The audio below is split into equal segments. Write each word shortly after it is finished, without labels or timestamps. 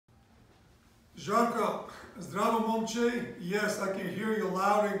Žarko, zdravo momče. Yes, I can hear you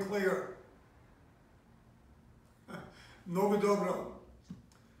loud and clear. Mnogo dobro.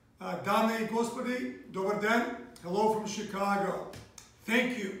 Dame I gospodi, dobar den. Hello from Chicago.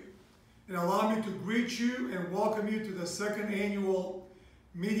 Thank you. And allow me to greet you and welcome you to the second annual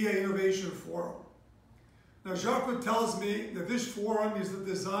Media Innovation Forum. Now, Žarko tells me that this forum is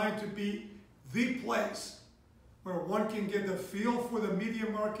designed to be the place where one can get the feel for the media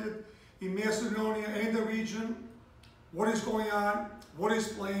market in Macedonia and the region, what is going on, what is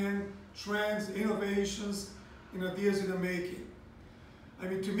planned, trends, innovations, and ideas in the making. I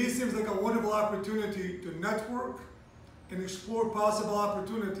mean, to me, it seems like a wonderful opportunity to network and explore possible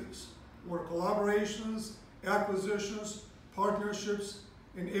opportunities, or collaborations, acquisitions, partnerships,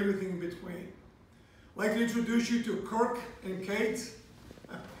 and everything in between. I'd like to introduce you to Kirk and Kate,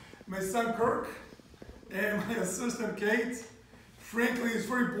 my son Kirk and my assistant Kate. Frankly, it's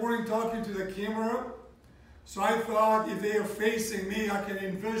very boring talking to the camera, so I thought if they are facing me, I can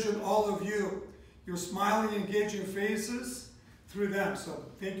envision all of you, your smiling, engaging faces through them. So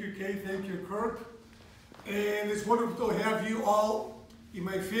thank you, Kate, thank you, Kirk. And it's wonderful to have you all in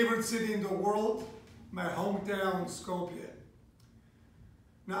my favorite city in the world, my hometown, Skopje.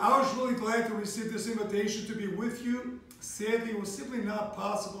 Now, I was really glad to receive this invitation to be with you. Sadly, it was simply not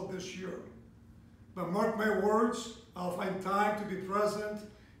possible this year. But mark my words, I'll find time to be present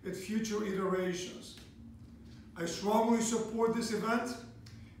at future iterations. I strongly support this event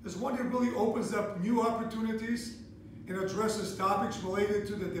as one that really opens up new opportunities and addresses topics related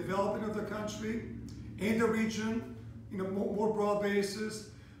to the development of the country and the region in a more broad basis,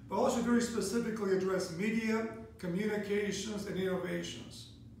 but also very specifically address media, communications, and innovations.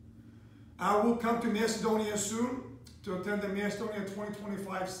 I will come to Macedonia soon to attend the Macedonia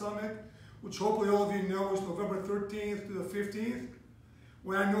 2025 Summit, which hopefully all of you know is November 13th to the 15th,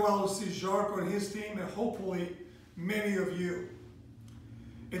 when I know I will see Žarko and his team, and hopefully many of you.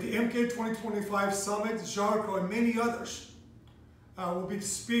 At the MK 2025 Summit, Žarko and many others will be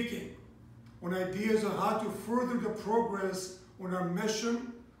speaking on ideas on how to further the progress on our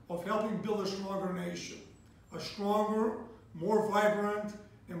mission of helping build a stronger nation, a stronger, more vibrant,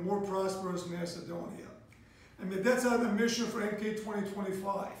 and more prosperous Macedonia. I mean, that's the mission for MK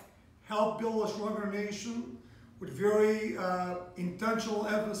 2025. Help build a stronger nation with very intentional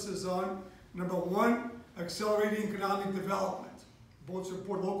emphasis on, number one, accelerating economic development. Both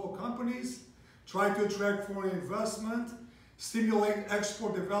support local companies, try to attract foreign investment, stimulate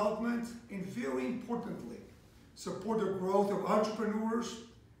export development, and very importantly, support the growth of entrepreneurs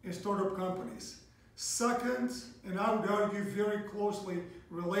and startup companies. Second, and I would argue very closely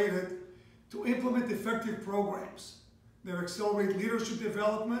related, to implement effective programs that accelerate leadership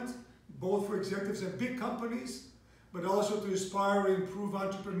development, both for executives in big companies, but also to inspire and improve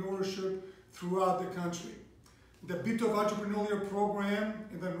entrepreneurship throughout the country. The Bitov Entrepreneurial Program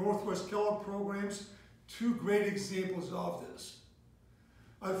and the Northwest Kellogg programs, two great examples of this.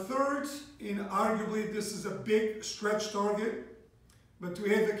 A third, and arguably this is a big stretch target, but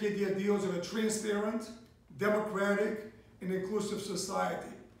to advocate the ideals of a transparent, democratic, and inclusive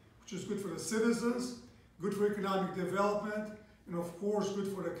society, which is good for the citizens, good for economic development, and of course, good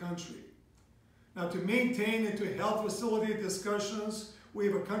for the country. Now, to maintain and to help facilitate discussions, we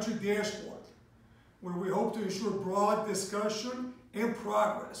have a country dashboard where we hope to ensure broad discussion and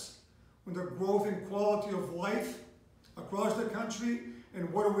progress on the growth and quality of life across the country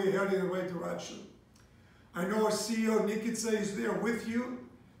and whether we're heading in the right direction. I know our CEO, Nikica, is there with you.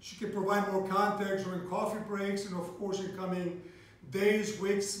 She can provide more context during coffee breaks and, of course, in coming days,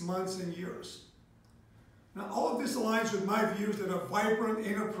 weeks, months, and years. Now, all of this aligns with my views that a vibrant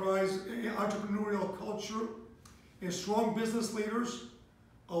enterprise entrepreneurial culture and strong business leaders,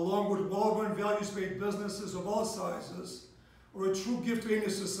 along with well-run values-based businesses of all sizes, are a true gift to any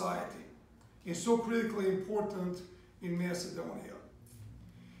society and so critically important in Macedonia.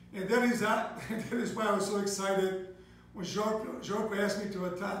 And that is why I was so excited when Žarko asked me to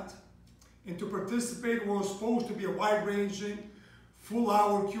attend and to participate in what was supposed to be a wide-ranging,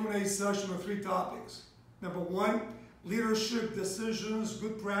 full-hour Q&A session of three topics. Number one, leadership, decisions,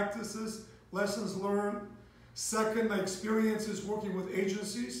 good practices, lessons learned. Second, my experiences working with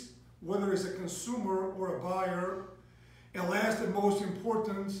agencies, whether as a consumer or a buyer. And last and most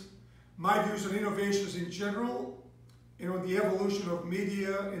important, my views on innovations in general and on the evolution of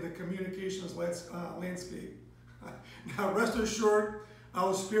media and the communications landscape. Now, rest assured, I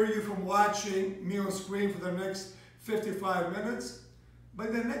will spare you from watching me on screen for the next 55 minutes. But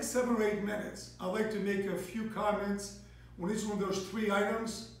in the next 7 or 8 minutes, I'd like to make a few comments on each one of those three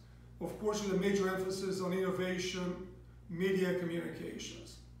items, of course with a major emphasis on innovation, media,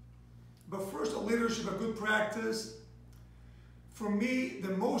 communications. But first, a leadership, a good practice. For me, the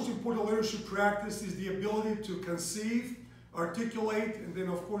most important leadership practice is the ability to conceive, articulate, and then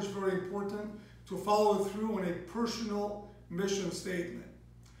of course, very important, to follow through on a personal mission statement.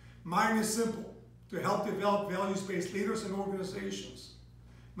 Mine is simple, to help develop values-based leaders and organizations.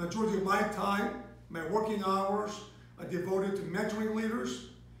 Majority of my time, my working hours, are devoted to mentoring leaders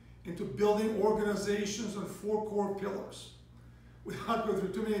and to building organizations on 4 core pillars. Without going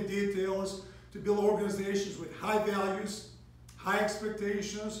through too many details, to build organizations with high values, high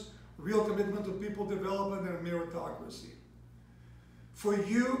expectations, real commitment to people development, and meritocracy. For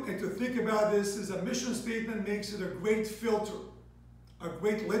you, and to think about this as a mission statement makes it a great filter, a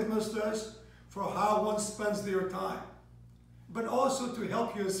great litmus test for how one spends their time, but also to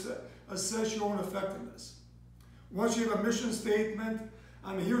help you assess your own effectiveness. Once you have a mission statement,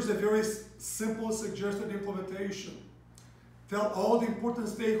 here's a very simple suggested implementation. Tell all the important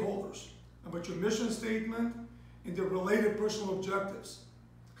stakeholders about your mission statement and the related personal objectives.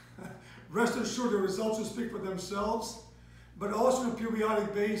 Rest assured the results will speak for themselves, but also on a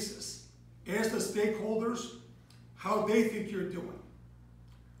periodic basis. Ask the stakeholders how they think you're doing.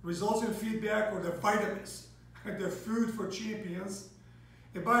 Results and feedback are the vitamins, the food for champions.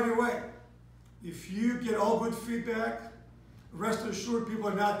 And by the way, if you get all good feedback, rest assured people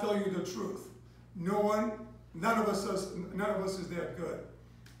are not telling you the truth. None of us is that good.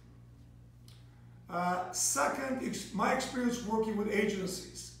 Second, my experience working with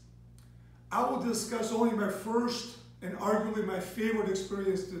agencies. I will discuss only my first and arguably my favorite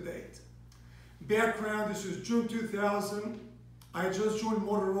experience to date. Background, this is June 2000. I just joined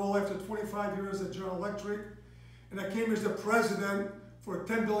Motorola after 25 years at General Electric, and I came as the president for a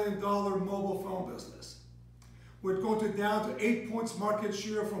 $10 billion mobile phone business. We're going down to 8 points market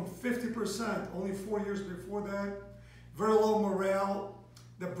share from 50%, only 4 years before that. Very low morale.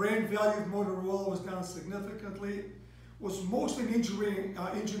 The brand value of Motorola was down significantly. Was mostly an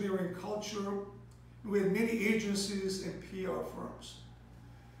engineering culture. We had many agencies and PR firms.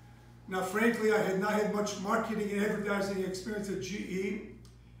 Now, frankly, I had not had much marketing and advertising experience at GE,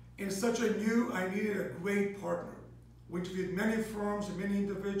 and such I knew I needed a great partner. We interviewed many firms and many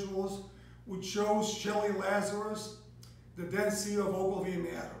individuals. We chose Shelley Lazarus, the then CEO of Ogilvy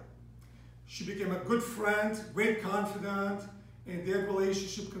Matter. She became a good friend, great confidant, and that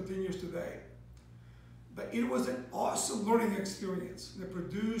relationship continues today. But it was an awesome learning experience that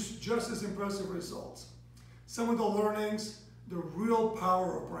produced just as impressive results. Some of the learnings, the real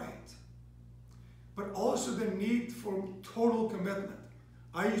power of brand, but also the need for total commitment.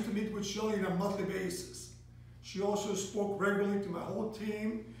 I used to meet with Shelley on a monthly basis. She also spoke regularly to my whole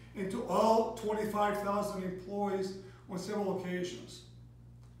team and to all 25,000 employees on several occasions.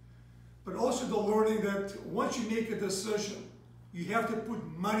 But also the learning that once you make a decision, you have to put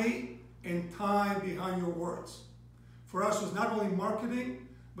money and time behind your words. For us, it was not only marketing,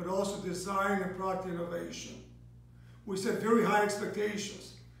 but also design and product innovation. We set very high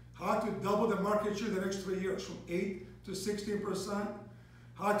expectations. How to double the market share the next 3 years, from 8 to 16%.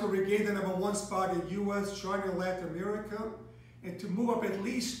 How to regain the #1 spot in US, China, and Latin America, and to move up at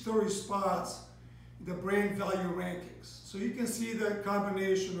least 30 spots in the brand value rankings. So you can see the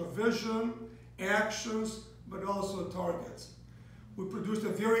combination of vision, actions, but also targets. We produced a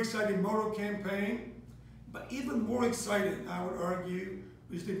very exciting motor campaign, but even more exciting, I would argue,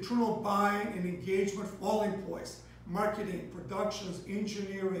 is the internal buying and engagement from all employees, marketing, productions,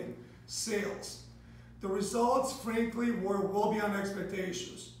 engineering, sales. The results, frankly, were well beyond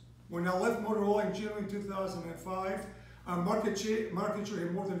expectations. When I left Motorola in January 2005, our market share had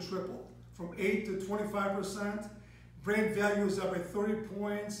more than tripled, from 8 to 25%. Brand value was up by 30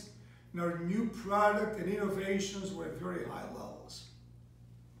 points, and our new product and innovations were at very high levels.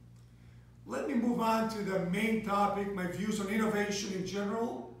 Let me move on to the main topic, my views on innovation in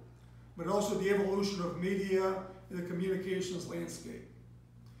general, but also the evolution of media and the communications landscape.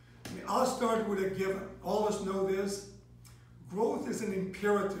 I'll start with a given. All of us know this. Growth is an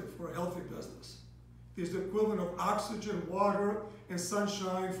imperative for a healthy business. It is the equivalent of oxygen, water, and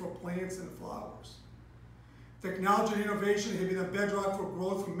sunshine for plants and flowers. Technology and innovation have been a bedrock for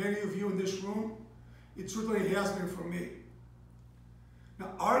growth for many of you in this room. It certainly has been for me.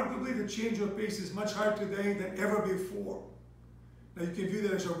 Now, arguably, the change of pace is much higher today than ever before. Now, you can view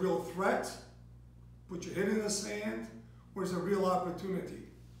that as a real threat, put your head in the sand, or as a real opportunity.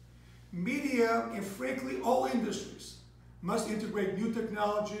 Media, and frankly, all industries, must integrate new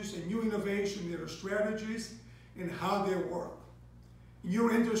technologies and new innovation in their strategies and how they work. In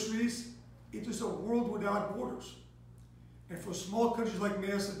your industries, it is a world without borders. And for small countries like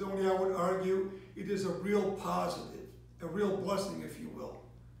Macedonia, I would argue it is a real positive, a real blessing, if you will.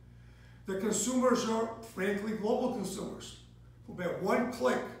 The consumers are, frankly, global consumers who by one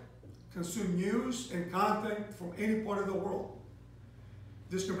click consume news and content from any part of the world.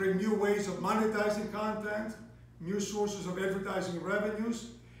 This can bring new ways of monetizing content, new sources of advertising revenues,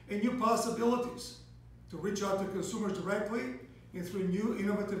 and new possibilities to reach out to consumers directly and through new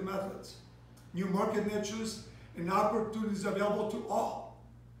innovative methods, new market niches, and opportunities available to all,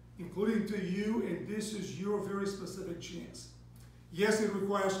 including to you, and this is your very specific chance. Yes, it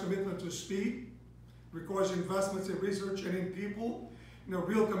requires commitment to speed, requires investments in research and in people, and a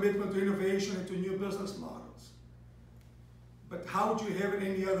real commitment to innovation and to new business models. But how would you have it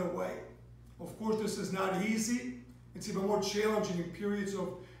any other way? Of course, this is not easy. It's even more challenging in periods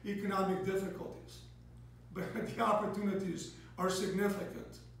of economic difficulties. But the opportunities are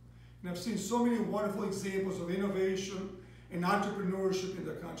significant. And I've seen so many wonderful examples of innovation and entrepreneurship in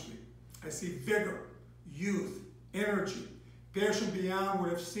the country. I see vigor, youth, energy, passion beyond what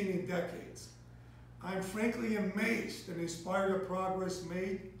I've seen in decades. I'm frankly amazed and inspired at progress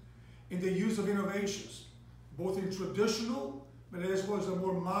made in the use of innovations, both in traditional, but as well as the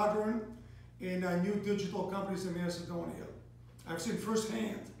more modern and new digital companies in Macedonia. I've seen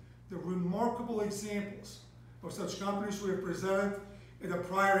firsthand the remarkable examples of such companies we have presented at the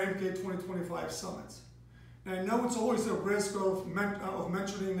prior MK 2025 summits. And I know it's always a risk of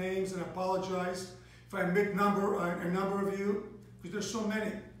mentioning names, and I apologize if I omit a number of you, because there's so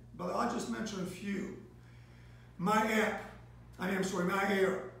many, but I'll just mention a few. My Air,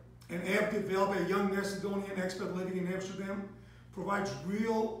 an app developed by a young Macedonian expat living in Amsterdam, provides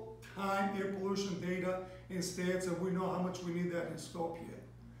real-time air pollution data and stats, and we know how much we need that in Skopje.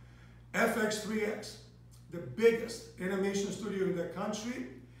 FX3X, the biggest animation studio in the country,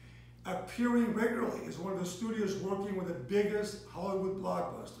 appearing regularly as one of the studios working with the biggest Hollywood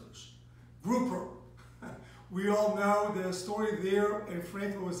blockbusters. Grouper, we all know the story there, and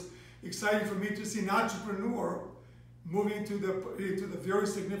frankly it was exciting for me to see an entrepreneur moving to the very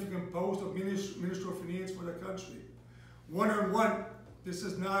significant post of Minister of Finance for the country. One-on-one, this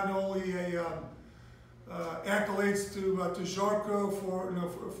is not only accolades to Žarko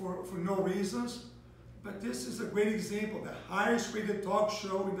for no reasons, but this is a great example, the highest rated talk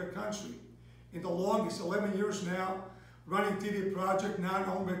show in the country, in the longest, 11 years now, running TV project, not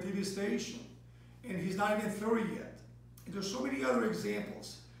owned by TV station. And he's not even 30 yet. And there's so many other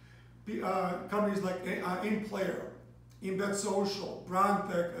examples. Companies like InPlayer, Embed Social,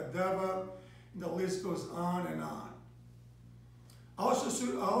 Brontech, Adeva, and the list goes on and on. I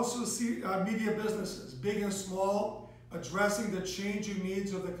also see media businesses, big and small, addressing the changing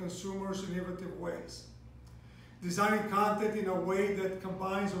needs of the consumers in innovative ways. Designing content in a way that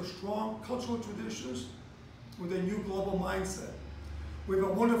combines our strong cultural traditions with a new global mindset. We have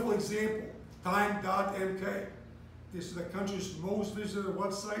a wonderful example, Time.mk. This is the country's most visited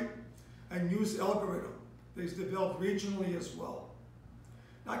website, a news algorithm that is developed regionally as well.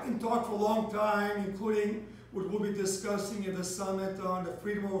 I can talk for a long time, including what we'll be discussing at the summit on the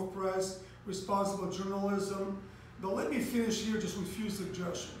freedom of press, responsible journalism. But let me finish here just with a few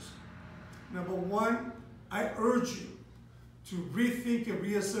suggestions. Number one, I urge you to rethink and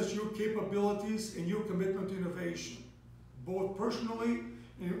reassess your capabilities and your commitment to innovation, both personally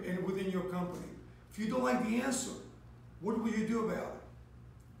and within your company. If you don't like the answer, what will you do about it?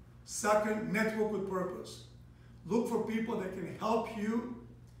 Second, network with purpose. Look for people that can help you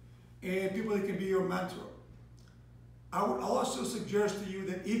and people that can be your mentor. I would also suggest to you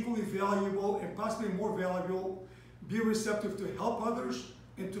that equally valuable and possibly more valuable, be receptive to help others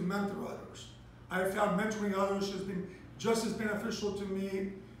and to mentor others. I have found mentoring others has been just as beneficial to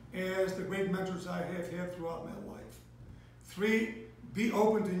me as the great mentors I have had throughout my life. 3, be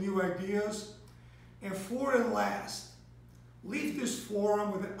open to new ideas. And 4 and last, leave this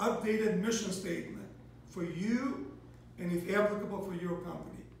forum with an updated mission statement for you and if applicable for your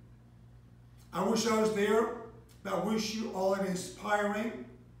company. I wish I was there, but I wish you all an inspiring,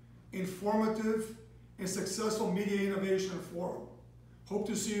 informative, and successful media innovation forum. Hope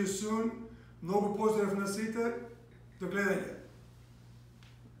to see you soon. Много поздрав на сите. До гледање.